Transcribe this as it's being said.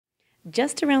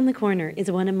Just around the corner is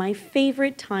one of my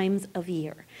favorite times of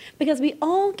year because we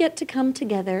all get to come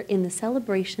together in the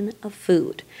celebration of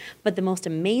food. But the most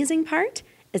amazing part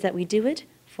is that we do it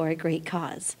for a great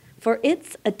cause, for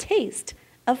it's a taste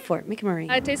of Fort McMurray.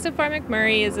 A Taste of Fort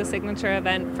McMurray is a signature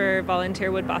event for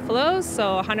Volunteer Wood Buffaloes,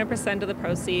 so 100% of the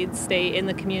proceeds stay in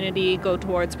the community, go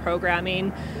towards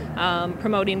programming,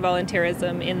 promoting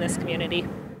volunteerism in this community.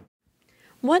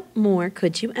 What more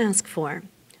could you ask for?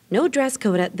 No dress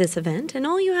code at this event, and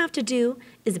all you have to do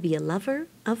is be a lover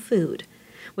of food.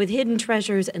 With hidden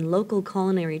treasures and local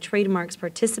culinary trademarks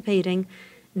participating,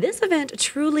 this event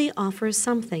truly offers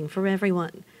something for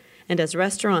everyone. And as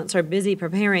restaurants are busy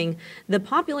preparing, the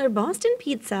popular Boston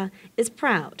Pizza is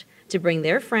proud to bring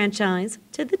their franchise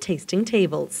to the tasting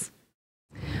tables.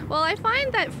 Well, I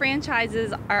find that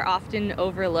franchises are often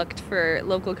overlooked for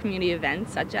local community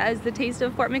events such as the Taste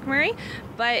of Fort McMurray,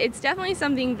 but it's definitely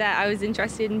something that I was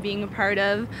interested in being a part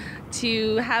of,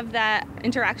 to have that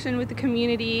interaction with the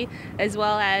community as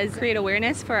well as create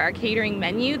awareness for our catering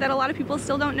menu that a lot of people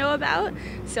still don't know about.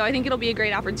 So I think it'll be a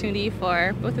great opportunity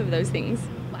for both of those things.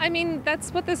 I mean,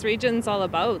 that's what this region's all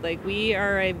about. Like, we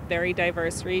are a very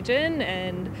diverse region,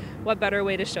 and what better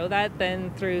way to show that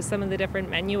than through some of the different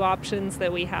menu options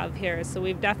that we have here. So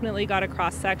we've definitely got a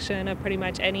cross-section of pretty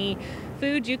much any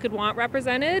food you could want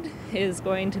represented is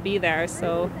going to be there.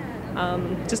 So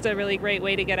just a really great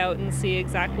way to get out and see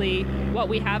exactly what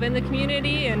we have in the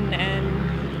community and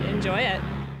enjoy it.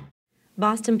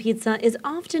 Boston Pizza is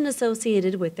often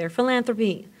associated with their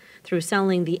philanthropy through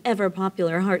selling the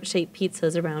ever-popular heart-shaped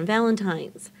pizzas around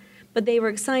Valentine's. But they were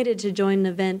excited to join an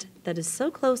event that is so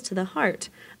close to the heart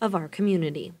of our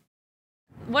community.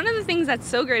 One of the things that's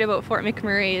so great about Fort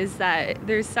McMurray is that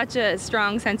there's such a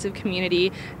strong sense of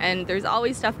community, and there's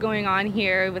always stuff going on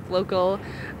here with local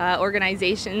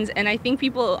organizations, and I think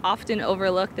people often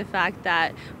overlook the fact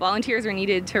that volunteers are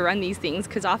needed to run these things,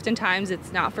 because oftentimes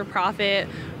it's not for profit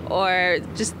or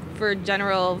just for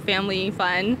general family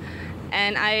fun.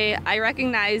 And I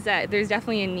recognize that there's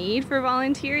definitely a need for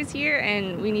volunteers here,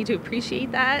 and we need to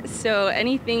appreciate that. So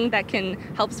anything that can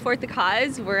help support the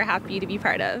cause, we're happy to be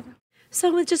part of.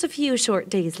 So with just a few short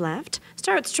days left,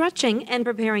 start stretching and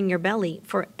preparing your belly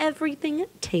for everything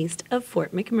Taste of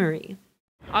Fort McMurray.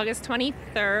 August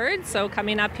 23rd, so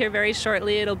coming up here very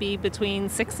shortly. It'll be between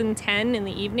 6 and 10 in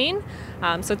the evening.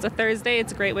 So it's a Thursday.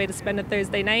 It's a great way to spend a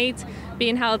Thursday night.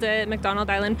 Being held at McDonald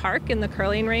Island Park in the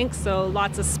curling rink, so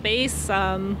lots of space.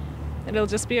 It'll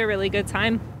just be a really good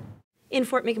time. In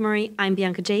Fort McMurray, I'm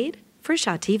Bianca Jade for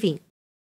Shaw TV.